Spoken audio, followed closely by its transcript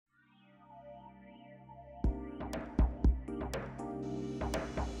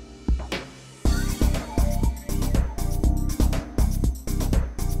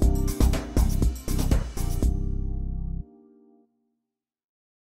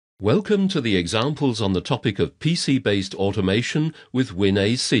Welcome to the examples on the topic of PC-based automation with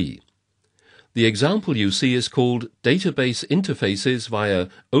WinAC. The example you see is called Database Interfaces via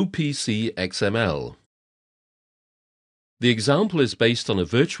OPC XML. The example is based on a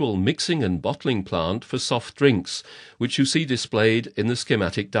virtual mixing and bottling plant for soft drinks, which you see displayed in the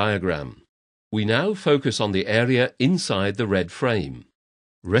schematic diagram. We now focus on the area inside the red frame.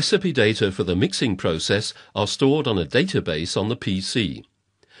 Recipe data for the mixing process are stored on a database on the PC.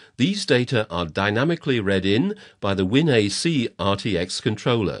 These data are dynamically read in by the WinAC RTX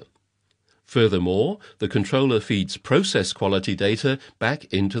controller. Furthermore, the controller feeds process quality data back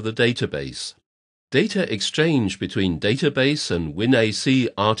into the database. Data exchange between database and WinAC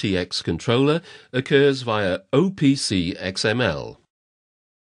RTX controller occurs via OPC XML.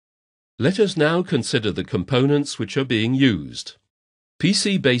 Let us now consider the components which are being used.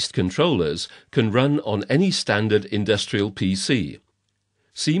 PC-based controllers can run on any standard industrial PC.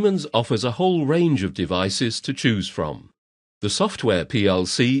 Siemens offers a whole range of devices to choose from. The software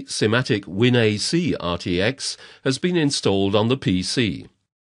PLC SIMATIC WinAC RTX has been installed on the PC.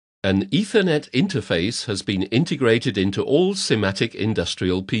 An Ethernet interface has been integrated into all SIMATIC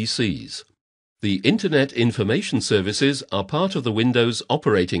industrial PCs. The Internet Information Services are part of the Windows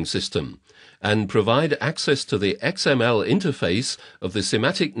operating system and provide access to the XML interface of the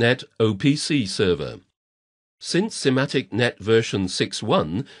SIMATIC Net OPC server. Since SIMATIC Net version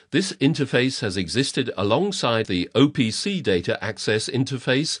 6.1, this interface has existed alongside the OPC data access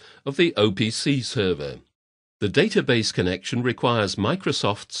interface of the OPC server. The database connection requires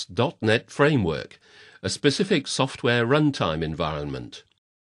Microsoft's .NET framework, a specific software runtime environment.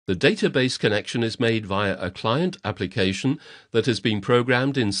 The database connection is made via a client application that has been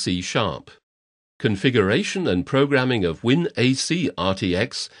programmed in C#. Configuration and programming of WinAC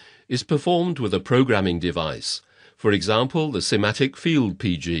RTX is performed with a programming device, for example the SIMATIC Field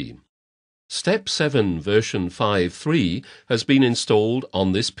PG. Step 7 version 5.3 has been installed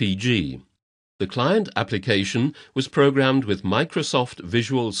on this PG. The client application was programmed with Microsoft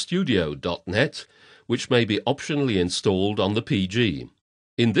Visual Studio .NET, which may be optionally installed on the PG.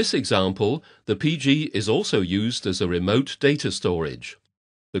 In this example, the PG is also used as a remote data storage.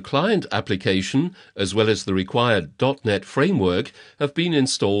 The client application, as well as the required .NET framework, have been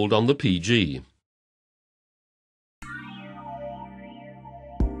installed on the PG.